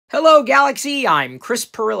Hello, Galaxy! I'm Chris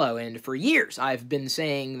Pirillo, and for years I've been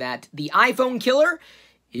saying that the iPhone killer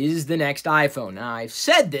is the next iPhone. Now, I've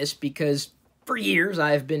said this because for years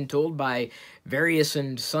I've been told by various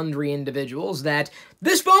and sundry individuals that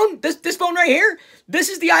this phone right here, this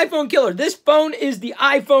is the iPhone killer. This phone is the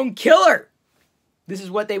iPhone killer. This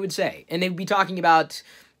is what they would say. And they would be talking about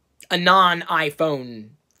a non-iPhone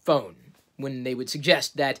phone when they would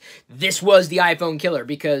suggest that this was the iPhone killer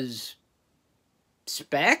because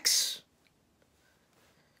specs?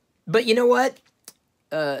 But you know what?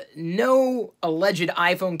 No alleged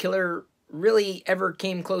iPhone killer really ever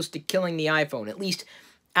came close to killing the iPhone, at least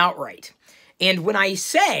outright. And when I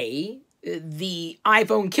say the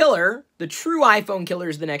iPhone killer, the true iPhone killer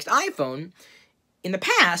is the next iPhone, in the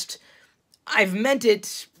past, I've meant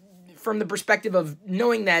it from the perspective of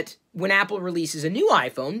knowing that when Apple releases a new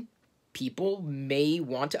iPhone, people may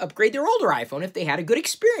want to upgrade their older iPhone if they had a good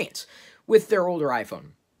experience with their older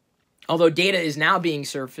iPhone. Although data is now being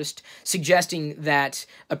surfaced suggesting that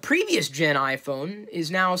a previous gen iPhone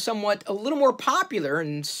is now somewhat a little more popular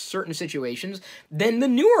in certain situations than the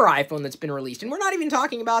newer iPhone that's been released. And we're not even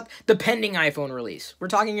talking about the pending iPhone release. We're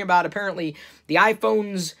talking about apparently the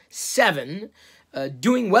iPhone's 7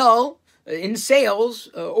 doing well in sales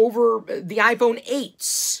over the iPhone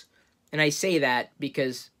 8s. And I say that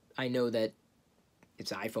because I know that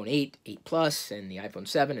it's iPhone 8, 8 Plus, and the iPhone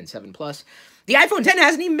 7 and 7 Plus. The iPhone 10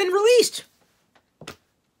 hasn't even been released.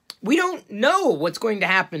 We don't know what's going to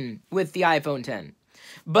happen with the iPhone 10.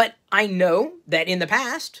 But I know that in the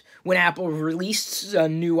past, when Apple released a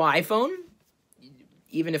new iPhone,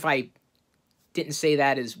 even if I didn't say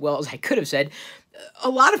that as well as I could have said, a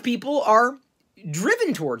lot of people are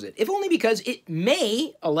driven towards it, if only because it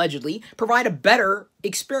may, allegedly, provide a better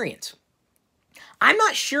experience. I'm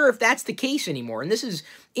not sure if that's the case anymore, and this is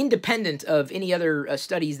independent of any other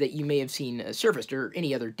studies that you may have seen surfaced or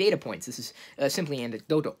any other data points. This is simply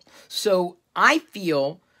anecdotal. So I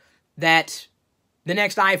feel that the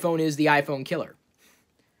next iPhone is the iPhone killer.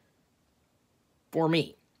 For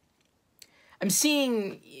me. I'm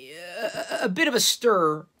seeing a bit of a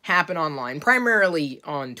stir happen online, primarily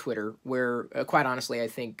on Twitter, where, quite honestly, I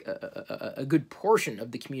think a good portion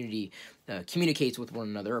of the community communicates with one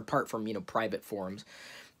another, apart from, private forums.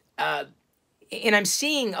 And I'm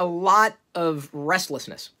seeing a lot of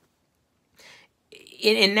restlessness.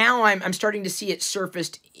 And now I'm starting to see it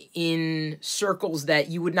surfaced in circles that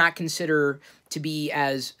you would not consider to be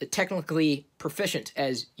as technically proficient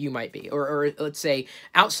as you might be. Or let's say,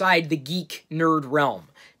 outside the geek nerd realm.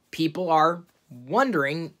 People are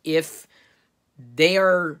wondering if they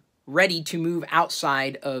are ready to move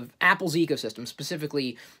outside of Apple's ecosystem,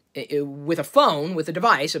 specifically with a phone, with a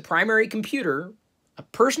device, a primary computer, a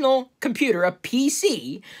personal computer, a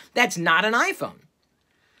PC, that's not an iPhone.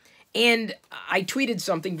 And I tweeted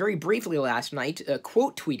something very briefly last night,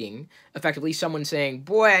 quote tweeting, effectively someone saying,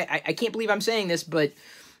 boy, I can't believe I'm saying this, but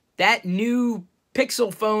that new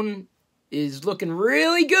Pixel phone is looking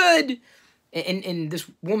really good. And this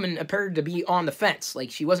woman appeared to be on the fence.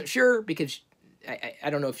 Like, she wasn't sure because, I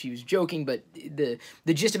don't know if she was joking, but the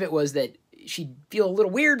gist of it was that she'd feel a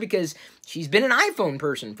little weird because she's been an iPhone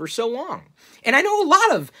person for so long. And I know a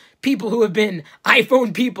lot of people who have been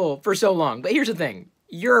iPhone people for so long. But here's the thing.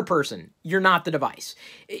 You're a person. You're not the device.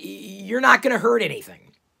 You're not going to hurt anything.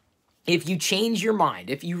 If you change your mind,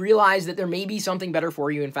 if you realize that there may be something better for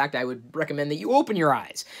you, in fact, I would recommend that you open your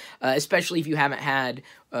eyes, especially if you haven't had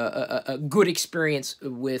a good experience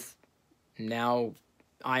with now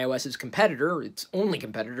iOS's competitor, its only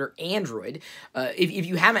competitor, Android. If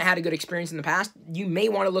you haven't had a good experience in the past, you may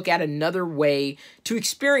want to look at another way to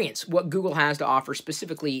experience what Google has to offer,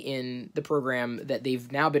 specifically in the program that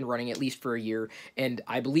they've now been running at least for a year, and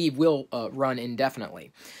I believe will run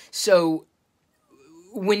indefinitely. So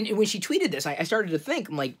when she tweeted this, I started to think,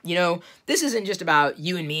 I'm like, this isn't just about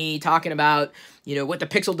you and me talking about, what the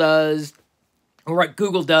Pixel does, or what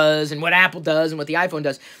Google does, and what Apple does, and what the iPhone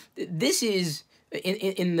does. This is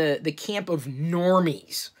in the camp of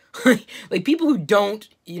normies. Like people who don't,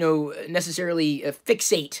 necessarily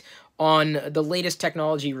fixate on the latest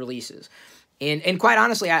technology releases. And quite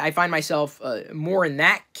honestly, I find myself more in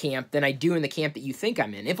that camp than I do in the camp that you think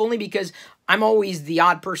I'm in, if only because I'm always the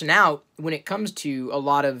odd person out when it comes to a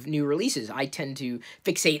lot of new releases. I tend to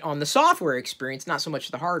fixate on the software experience, not so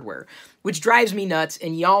much the hardware, which drives me nuts,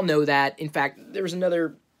 and y'all know that. In fact, there was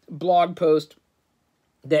another blog post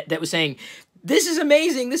that was saying, this is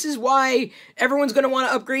amazing, this is why everyone's going to want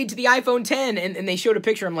to upgrade to the iPhone 10, and they showed a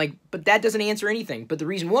picture. I'm like, but that doesn't answer anything. But the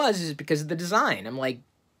reason is because of the design. I'm like,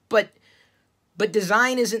 but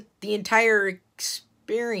design isn't the entire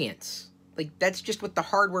experience. Like, that's just what the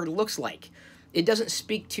hardware looks like. It doesn't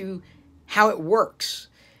speak to how it works,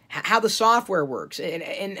 how the software works.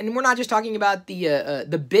 And we're not just talking about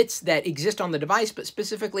the bits that exist on the device, but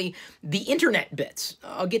specifically the internet bits.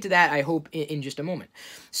 I'll get to that, I hope, in just a moment.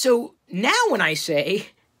 So now when I say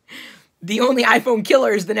the only iPhone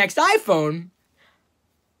killer is the next iPhone,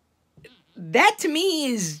 that to me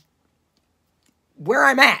is where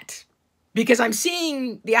I'm at. Because I'm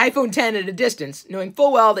seeing the iPhone 10 at a distance, knowing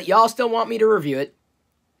full well that y'all still want me to review it.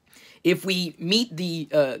 If we meet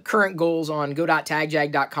the current goals on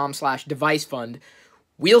go.tagjag.com/device fund,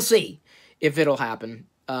 we'll see if it'll happen.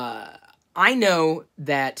 I know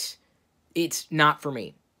that it's not for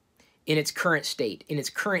me in its current state, in its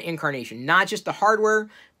current incarnation. Not just the hardware,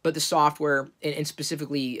 but the software, and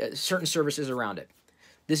specifically certain services around it.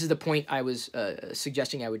 This is the point I was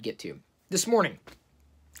suggesting I would get to. This morning,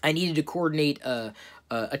 I needed to coordinate a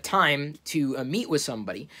time to meet with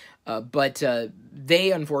somebody, but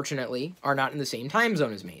they, unfortunately, are not in the same time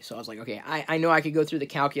zone as me. So I was like, okay, I know I could go through the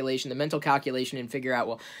calculation, the mental calculation, and figure out,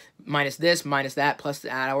 well, minus this, minus that, plus the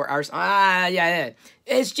hours. Yeah.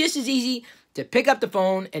 It's just as easy to pick up the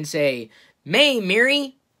phone and say, May,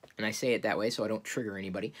 Mary, and I say it that way so I don't trigger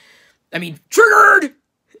anybody. I mean, triggered!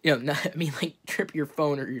 Like, trip your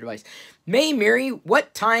phone or your device. May, Mary,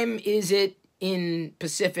 what time is it in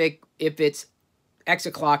Pacific if it's X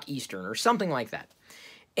o'clock Eastern or something like that?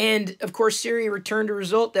 And, of course, Siri returned a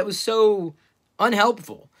result that was so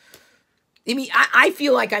unhelpful. I mean, I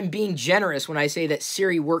feel like I'm being generous when I say that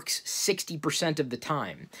Siri works 60% of the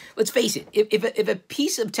time. Let's face it, if a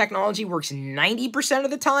piece of technology works 90% of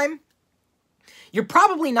the time, you're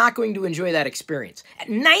probably not going to enjoy that experience at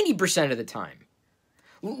 90% of the time,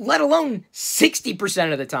 let alone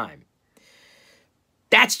 60% of the time.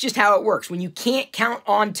 That's just how it works. When you can't count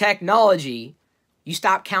on technology, you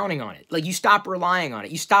stop counting on it. Like, you stop relying on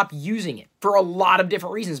it. You stop using it for a lot of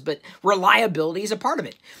different reasons, but reliability is a part of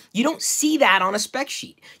it. You don't see that on a spec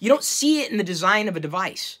sheet. You don't see it in the design of a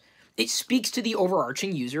device. It speaks to the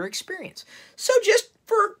overarching user experience. So just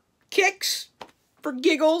for kicks, for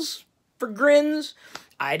giggles, for grins,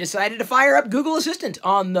 I decided to fire up Google Assistant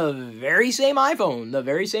on the very same iPhone, the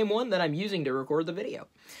very same one that I'm using to record the video.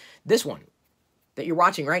 This one that you're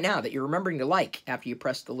watching right now, that you're remembering to like after you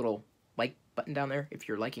press the little like button down there, if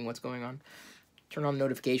you're liking what's going on. Turn on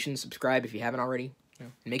notifications, subscribe if you haven't already.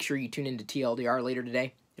 And make sure you tune into TLDR later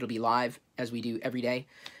today. It'll be live, as we do every day,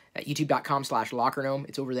 at youtube.com/lockernome.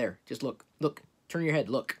 It's over there. Just look, turn your head,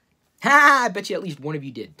 look. Ha! I bet you at least one of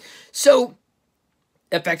you did. So,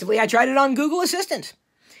 effectively, I tried it on Google Assistant.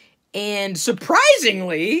 And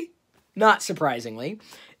surprisingly, not surprisingly,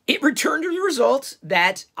 it returned a result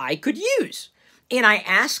that I could use. And I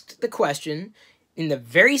asked the question in the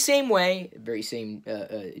very same way, very same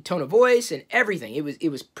tone of voice and everything. It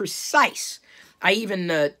was precise. I even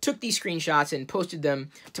took these screenshots and posted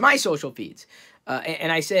them to my social feeds.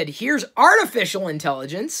 And I said, here's artificial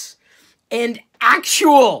intelligence and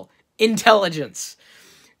actual intelligence.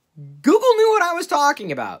 Google knew what I was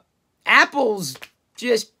talking about. Apple's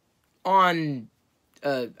just on,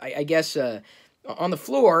 I guess, on the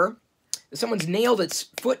floor. Someone's nailed its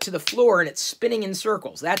foot to the floor and it's spinning in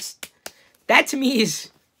circles. That to me is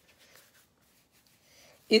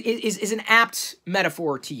an apt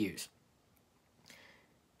metaphor to use.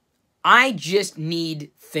 I just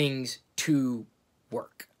need things to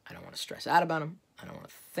work. I don't want to stress out about them. I don't want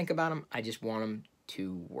to think about them. I just want them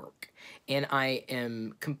to work. And I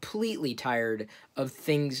am completely tired of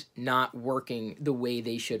things not working the way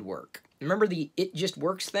they should work. Remember the "it just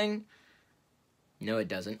works" thing? No, it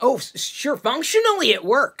doesn't. Oh, sure, functionally it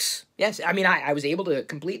works. Yes, I mean, I was able to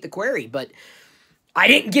complete the query, but I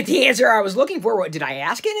didn't get the answer I was looking for. What, did I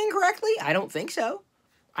ask it incorrectly? I don't think so.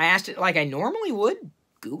 I asked it like I normally would.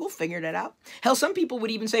 Google figured it out. Hell, some people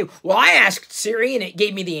would even say, well, I asked Siri and it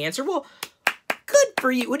gave me the answer. Well, good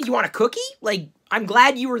for you. What, do you want a cookie? Like, I'm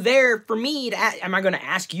glad you were there for me to ask. Am I going to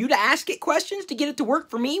ask you to ask it questions to get it to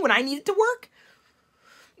work for me when I need it to work?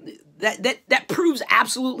 That proves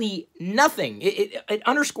absolutely nothing. It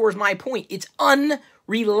underscores my point. It's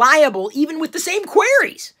unreliable even with the same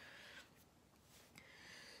queries.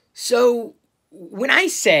 So when I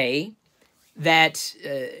say that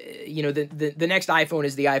the next iPhone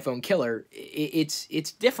is the iPhone killer,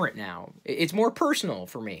 it's different now. It's more personal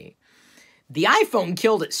for me. The iPhone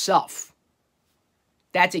killed itself.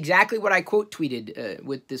 That's exactly what I quote tweeted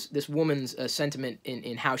with this woman's sentiment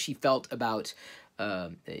in how she felt about.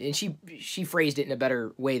 And she phrased it in a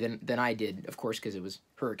better way than I did, of course, because it was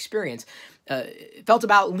her experience. Felt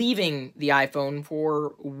about leaving the iPhone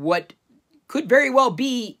for what could very well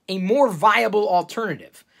be a more viable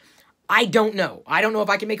alternative. I don't know. I don't know if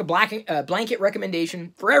I can make a blanket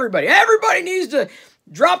recommendation for everybody. Everybody needs to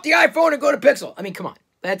drop the iPhone and go to Pixel. I mean, come on.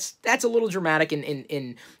 That's a little dramatic,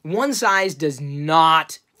 and one size does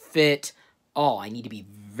not fit all. I need to be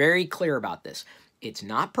very clear about this. It's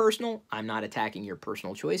not personal. I'm not attacking your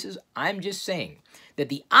personal choices. I'm just saying that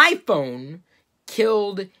the iPhone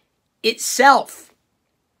killed itself.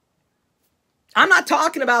 I'm not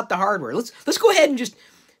talking about the hardware. Let's go ahead and just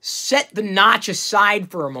set the notch aside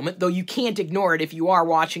for a moment, though you can't ignore it if you are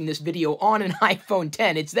watching this video on an iPhone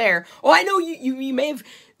 10. It's there. Oh, I know you may have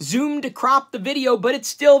zoomed to crop the video, but it's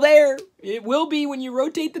still there. It will be when you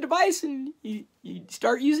rotate the device and you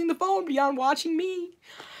start using the phone beyond watching me.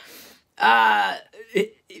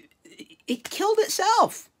 It killed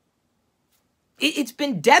itself. It's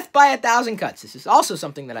been death by 1,000 cuts. This is also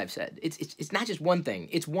something that I've said. It's not just one thing.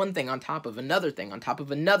 It's one thing on top of another thing, on top of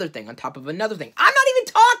another thing, on top of another thing. I'm not even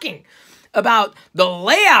talking about the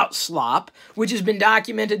layout slop, which has been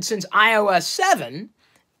documented since iOS 7.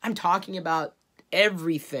 I'm talking about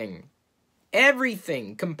everything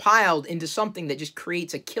compiled into something that just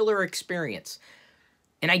creates a killer experience.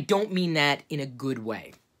 And I don't mean that in a good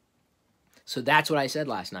way. So that's what I said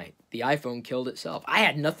last night. The iPhone killed itself. I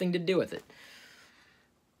had nothing to do with it.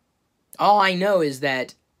 All I know is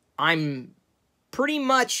that I'm pretty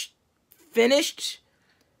much finished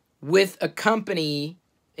with a company,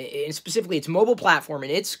 and specifically its mobile platform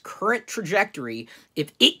and its current trajectory,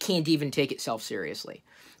 if it can't even take itself seriously.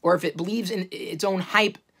 Or if it believes in its own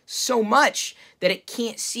hype so much that it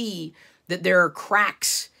can't see that there are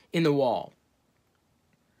cracks in the wall.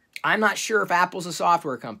 I'm not sure if Apple's a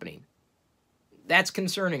software company. That's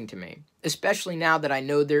concerning to me, especially now that I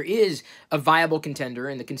know there is a viable contender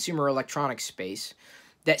in the consumer electronics space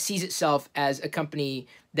that sees itself as a company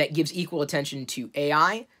that gives equal attention to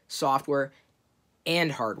AI, software,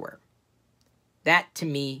 and hardware. That, to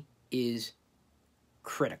me, is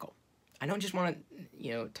critical. I don't just want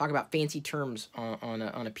to, talk about fancy terms on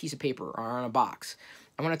a piece of paper or on a box.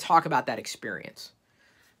 I want to talk about that experience.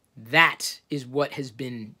 That is what has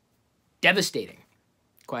been devastating,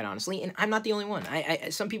 quite honestly, and I'm not the only one.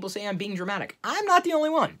 Some people say I'm being dramatic. I'm not the only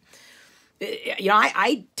one.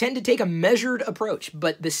 I tend to take a measured approach,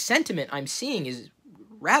 but the sentiment I'm seeing is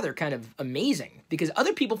rather kind of amazing because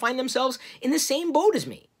other people find themselves in the same boat as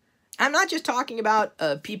me. I'm not just talking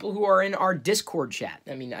about people who are in our Discord chat.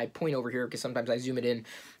 I mean, I point over here because sometimes I zoom it in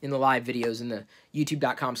the live videos in the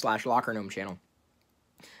youtube.com/LockerGnome channel.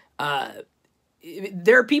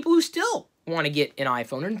 There are people who still want to get an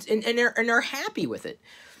iPhone and are happy with it.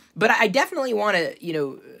 But I definitely want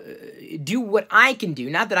to, do what I can do.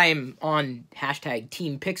 Not that I am on hashtag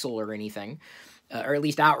Team Pixel or anything, or at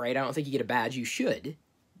least outright. I don't think you get a badge. You should.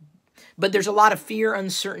 But there's a lot of fear,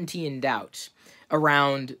 uncertainty, and doubt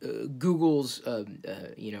around Google's,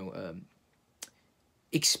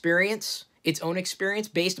 experience, its own experience,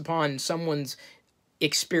 based upon someone's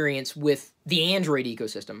experience with the Android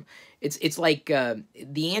ecosystem. It's like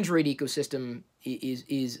the Android ecosystem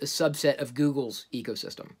is a subset of Google's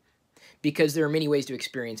ecosystem because there are many ways to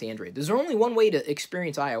experience Android. There's only one way to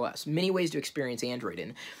experience iOS, many ways to experience Android.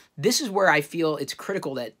 And this is where I feel it's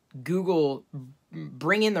critical that Google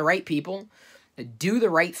bring in the right people, do the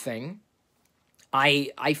right thing.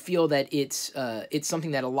 I feel that it's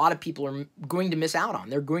something that a lot of people are going to miss out on.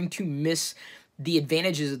 They're going to miss the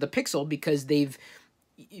advantages of the Pixel because they've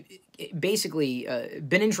basically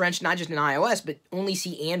been entrenched not just in iOS, but only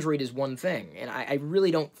see Android as one thing. And I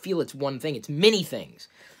really don't feel it's one thing. It's many things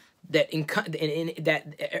that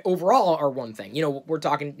that overall are one thing. We're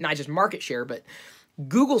talking not just market share, but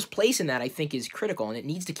Google's place in that I think is critical, and it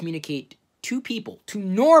needs to communicate to people, to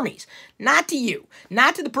normies, not to you,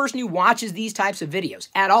 not to the person who watches these types of videos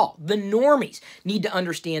at all. The normies need to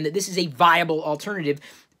understand that this is a viable alternative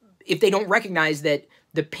if they don't recognize that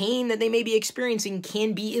the pain that they may be experiencing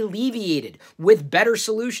can be alleviated with better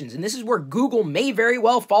solutions. And this is where Google may very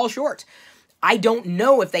well fall short. I don't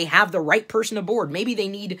know if they have the right person aboard. Maybe they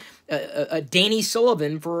need a Danny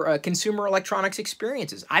Sullivan for consumer electronics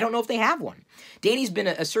experiences. I don't know if they have one. Danny's been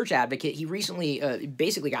a search advocate. He recently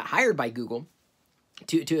basically got hired by Google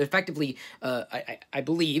to effectively, I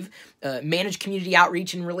believe, manage community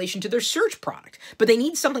outreach in relation to their search product. But they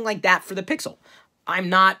need something like that for the Pixel. I'm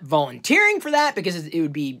not volunteering for that because it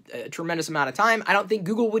would be a tremendous amount of time. I don't think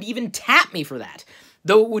Google would even tap me for that,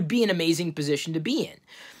 though it would be an amazing position to be in.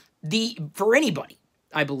 For anybody,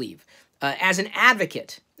 I believe, as an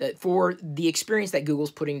advocate for the experience that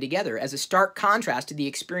Google's putting together, as a stark contrast to the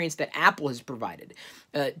experience that Apple has provided,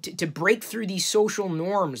 to break through these social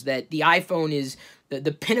norms that the iPhone is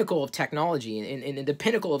the pinnacle of technology and the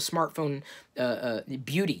pinnacle of smartphone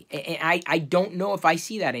beauty. And I don't know if I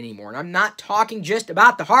see that anymore. And I'm not talking just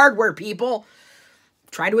about the hardware, people.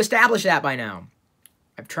 I've tried to establish that by now.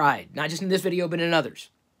 I've tried, not just in this video, but in others.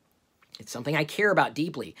 It's something I care about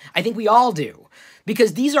deeply. I think we all do,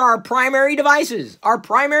 because these are our primary devices, our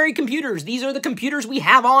primary computers. These are the computers we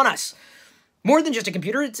have on us. More than just a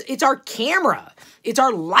computer, it's our camera. It's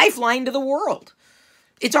our lifeline to the world.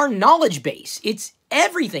 It's our knowledge base. It's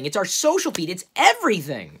everything. It's our social feed. It's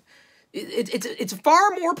everything. It's a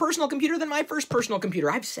far more personal computer than my first personal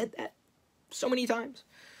computer. I've said that so many times.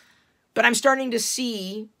 But I'm starting to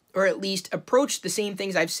see, or at least approach the same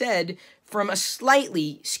things I've said from a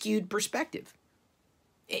slightly skewed perspective.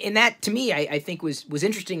 And that, to me, I think was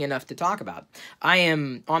interesting enough to talk about. I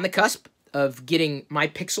am on the cusp of getting my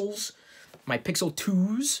Pixels, my Pixel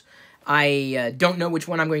 2s. I don't know which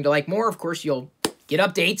one I'm going to like more. Of course, you'll get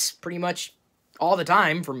updates pretty much all the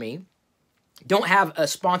time from me. Don't have a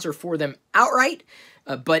sponsor for them outright,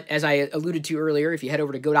 but as I alluded to earlier, if you head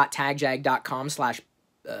over to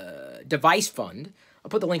go.tagjag.com/device-fund, I'll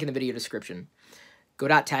put the link in the video description.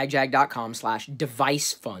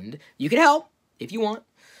 Go.tagjag.com/device-fund. You can help if you want.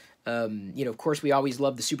 Of course, we always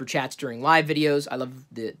love the super chats during live videos. I love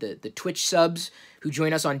the Twitch subs who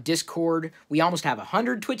join us on Discord. We almost have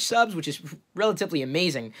 100 Twitch subs, which is relatively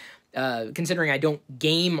amazing, considering I don't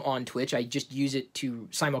game on Twitch. I just use it to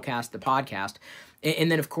simulcast the podcast.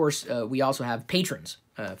 And then, of course, we also have patrons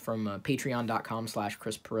from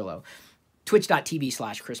patreon.com/Chris Pirillo.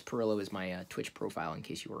 Twitch.tv/Chris Pirillo is my Twitch profile, in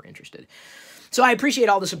case you were interested. So I appreciate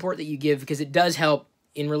all the support that you give, because it does help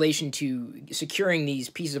in relation to securing these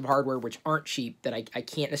pieces of hardware, which aren't cheap, that I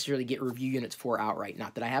can't necessarily get review units for outright.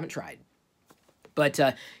 Not that I haven't tried. But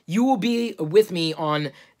you will be with me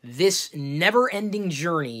on this never-ending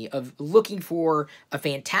journey of looking for a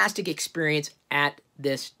fantastic experience at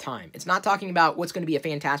this time. It's not talking about what's going to be a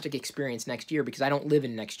fantastic experience next year, because I don't live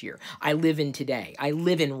in next year. I live in today. I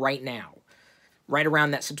live in right now. Right around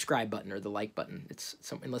that subscribe button or the like button.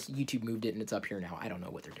 Unless YouTube moved it and it's up here now. I don't know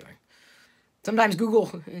what they're doing. Sometimes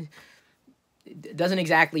Google doesn't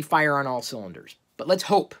exactly fire on all cylinders. But let's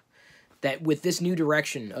hope that with this new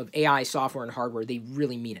direction of AI software and hardware, they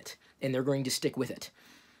really mean it. And they're going to stick with it.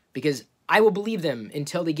 Because I will believe them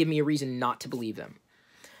until they give me a reason not to believe them.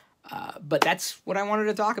 But that's what I wanted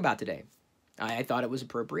to talk about today. I thought it was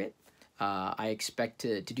appropriate. I expect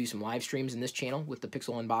to do some live streams in this channel with the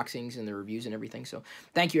Pixel unboxings and the reviews and everything. So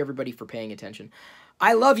thank you, everybody, for paying attention.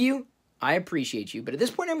 I love you. I appreciate you. But at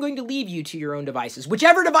this point, I'm going to leave you to your own devices.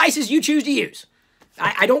 Whichever devices you choose to use.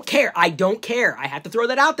 I don't care. I don't care. I have to throw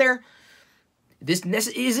that out there. This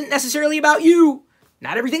isn't necessarily about you.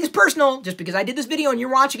 Not everything is personal. Just because I did this video and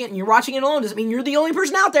you're watching it and you're watching it alone doesn't mean you're the only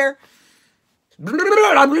person out there.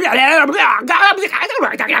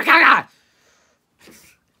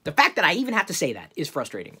 The fact that I even have to say that is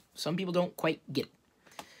frustrating. Some people don't quite get it.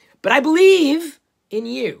 But I believe in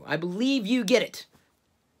you. I believe you get it.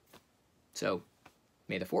 So,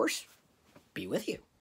 may the Force be with you.